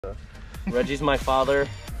Reggie's my father.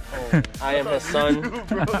 Oh, I am his son.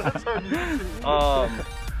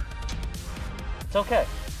 It's okay.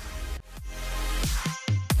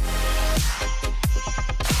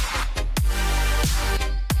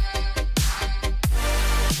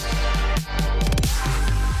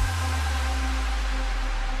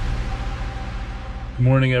 Good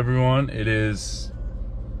morning, everyone. It is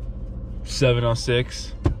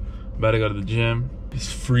 7:06. About to go to the gym.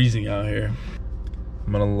 It's freezing out here.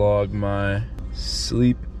 I'm gonna log my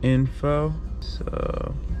sleep info.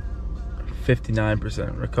 So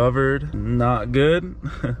 59% recovered. Not good.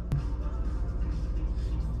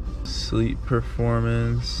 Sleep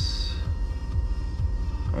performance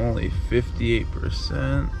only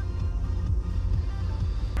 58%.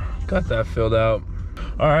 Got that filled out.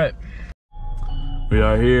 All right. We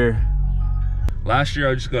are here. Last year I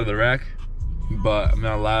would just go to the rec, but I'm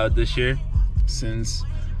not allowed this year since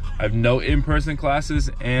I have no in-person classes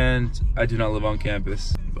and I do not live on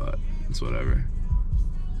campus, but it's whatever.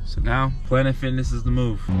 So now Planet Fitness is the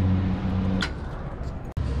move.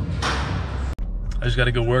 I just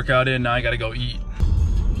gotta go work out in, now I gotta go eat.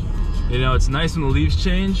 You know, it's nice when the leaves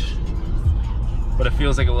change, but it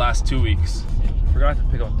feels like it lasts 2 weeks. Forgot to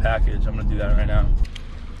pick up a package, I'm gonna do that right now.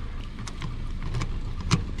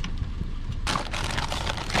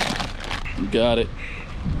 Got it.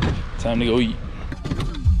 Time to go eat.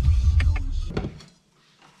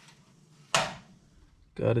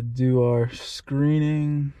 Gotta do our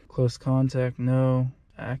screening. Close contact, no.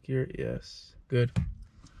 Accurate, yes. Good.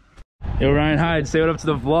 Yo, Ryan Hyde, say what up to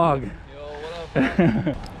the vlog. Yo, what up,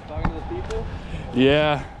 man? Talking to the people?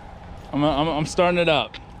 Yeah, I'm starting it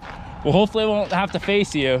up. Well, hopefully I won't have to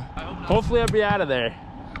face you. Hopefully I'll be out of there.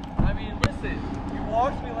 I mean, listen, you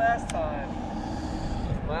walked me last time.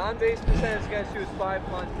 My on-base percentage against you was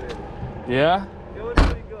 500. Yeah? Feeling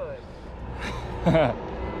pretty good.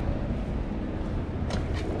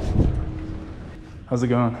 How's it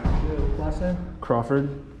going? Good. Last name? Crawford.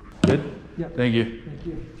 Good? Yeah. Thank you. Thank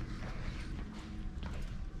you.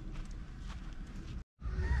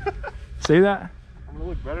 Say that? I'm gonna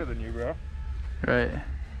look better than you, bro. Right.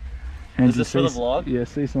 Is this for the vlog? Yeah,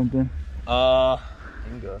 say something.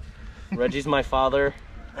 Reggie's my father.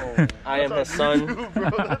 Oh, I am his son.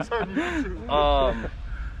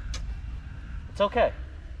 It's okay.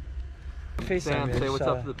 Sam, say what's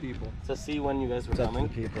up to the people. To see when you guys were coming.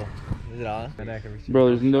 People. Is it on? Bro,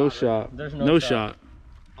 there's no shot. There's no shot.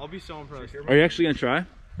 I'll be so impressed. Are you actually gonna try?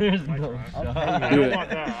 There's no shot. Do it.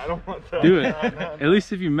 I don't want that. Do it. At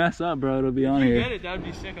least if you mess up, bro, it'll be on If you here. get it, that would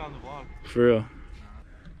be sick on the vlog. For real.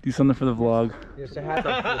 Do something for the vlog.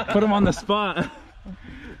 Put him on the spot.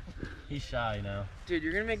 He's shy now. Dude,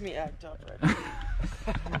 you're gonna make me act up right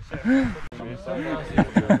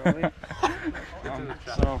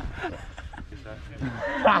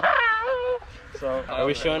So, are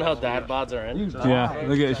we showing how dad bods are in? Yeah,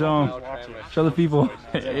 look at it. Show him. Show the people.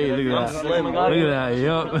 Hey, look at that. Slim, Look at that.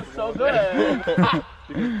 Yup. So good.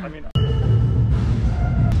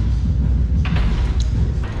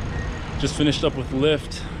 Just finished up with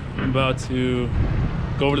lift. I'm about to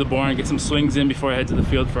go over to the barn, get some swings in before I head to the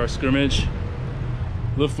field for our scrimmage.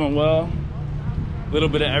 Lift went well. A little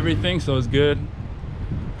bit of everything, so it's good.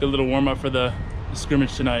 Good little warm up for the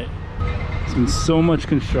scrimmage tonight. There's been so much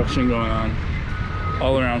construction going on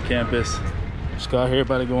all around campus. Just got here,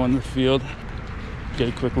 about to go on the field, get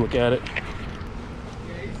a quick look at it.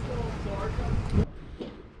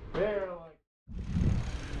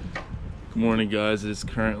 Good morning, guys. It's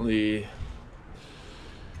currently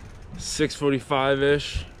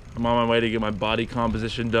 6:45-ish. I'm on my way to get my body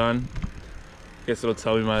composition done. Guess it'll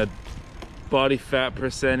tell me my body fat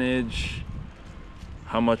percentage,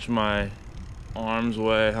 how much my arms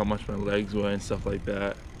weigh, how much my legs weigh, and stuff like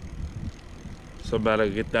that. So I'm about to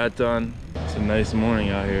get that done. It's a nice morning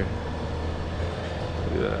out here.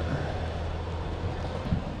 Look at that.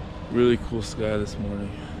 Really cool sky this morning.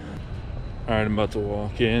 All right, I'm about to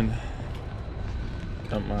walk in.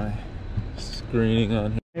 Got my screening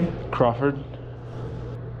on here. Crawford.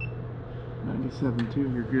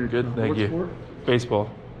 97.2, you're good. Good, thank you. Sport? Baseball.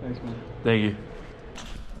 Thanks, man. Thank you.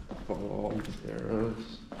 Balls,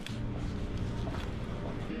 arrows.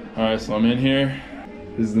 All right, so I'm in here.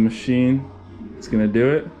 This is the machine. It's gonna do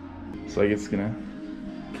it. It's like it's gonna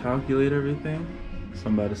calculate everything. So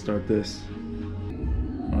I'm about to start this.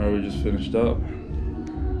 All right, we just finished up.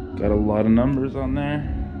 Got a lot of numbers on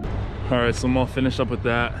there. All right, so I'm all finished up with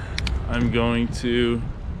that. I'm going to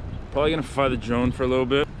probably gonna fly the drone for a little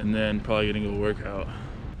bit and then probably gonna go work out.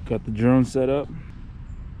 Got the drone set up.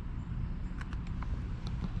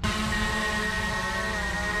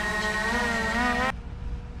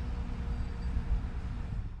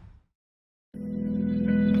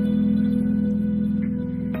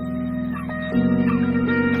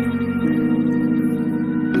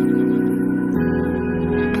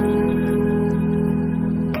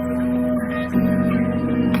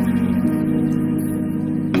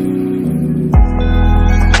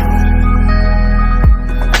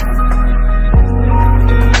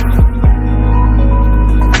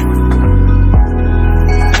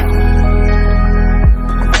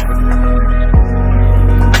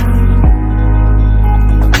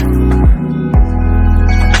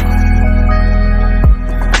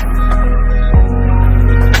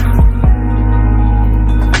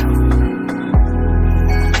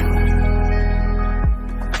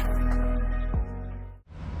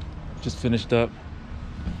 Just finished up,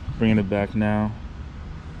 bringing it back now.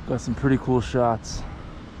 Got some pretty cool shots.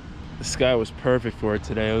 The sky was perfect for it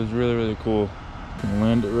today. It was really, really cool. Gonna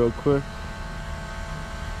land it real quick.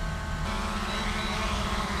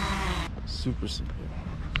 Super simple.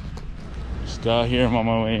 Just got here, I'm on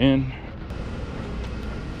my way in.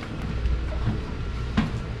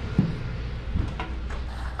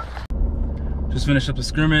 Just finished up the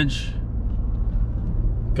scrimmage.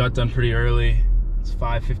 Got done pretty early. It's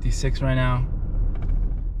 5:56 right now.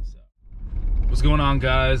 So, what's going on,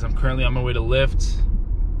 guys? I'm currently on my way to lift.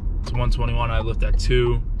 It's 1:21. I lift at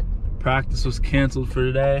 2. Practice was canceled for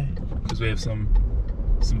today because we have some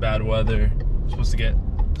bad weather. We're supposed to get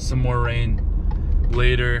some more rain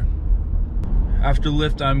later. After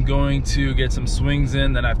lift, I'm going to get some swings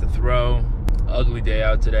in, then I have to throw. Ugly day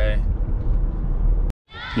out today.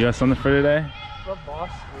 You got something for today? What, boss?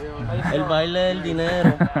 El baile del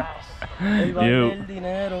dinero. El baile You. del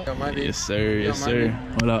dinero. Yes, sir. Yes, sir.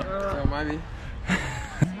 What up?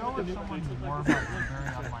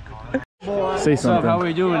 Say So how something.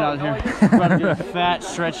 we doing out here? About to get fat,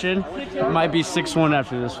 stretching. Might be 6'1"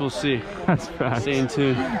 after this. We'll see. That's fast. Stay in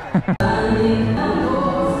tune.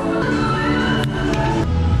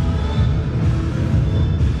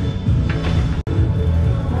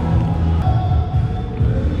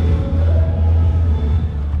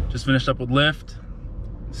 Just finished up with lift.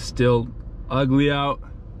 Still ugly out.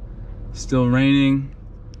 Still raining.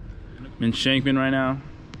 I'm in Shankman right now.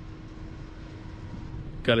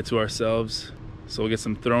 Got it to ourselves. So we'll get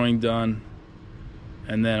some throwing done.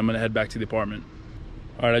 And then I'm gonna head back to the apartment.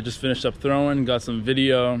 All right, I just finished up throwing, got some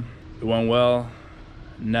video. It went well.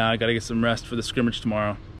 Now I gotta get some rest for the scrimmage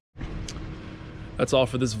tomorrow. That's all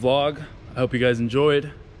for this vlog. I hope you guys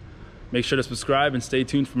enjoyed. Make sure to subscribe and stay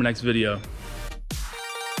tuned for my next video.